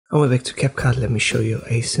And we're back to CapCut. Let me show you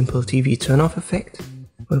a simple TV turn-off effect.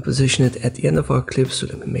 I'm going to position it at the end of our clip, so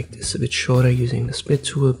let me make this a bit shorter using the split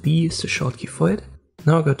tool. B is the shortkey for it.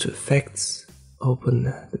 Now I go to Effects, open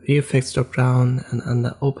the Video Effects drop down, and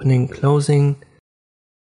under Opening, Closing,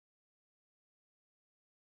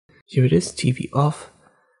 here it is, TV off.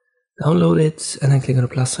 Download it and then click on the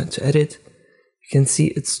plus sign to edit. You can see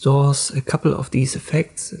it stores a couple of these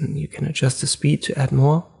effects and you can adjust the speed to add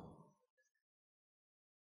more.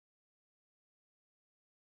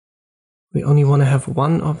 We only want to have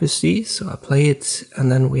one, obviously, so I play it and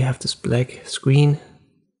then we have this black screen.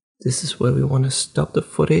 This is where we want to stop the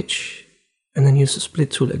footage and then use the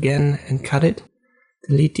split tool again and cut it.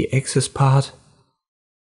 Delete the excess part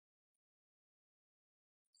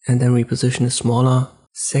and then reposition the smaller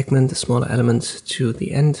segment, the smaller element to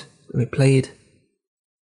the end. We play it.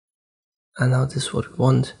 And now this is what we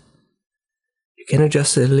want. You can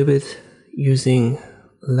adjust it a little bit using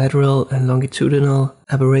lateral and longitudinal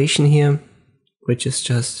aberration here, which is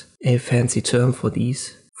just a fancy term for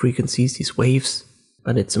these frequencies, these waves,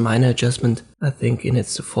 but it's a minor adjustment. I think in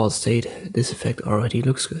its default state, this effect already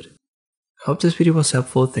looks good. I hope this video was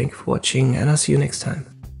helpful. Thank you for watching and I'll see you next time.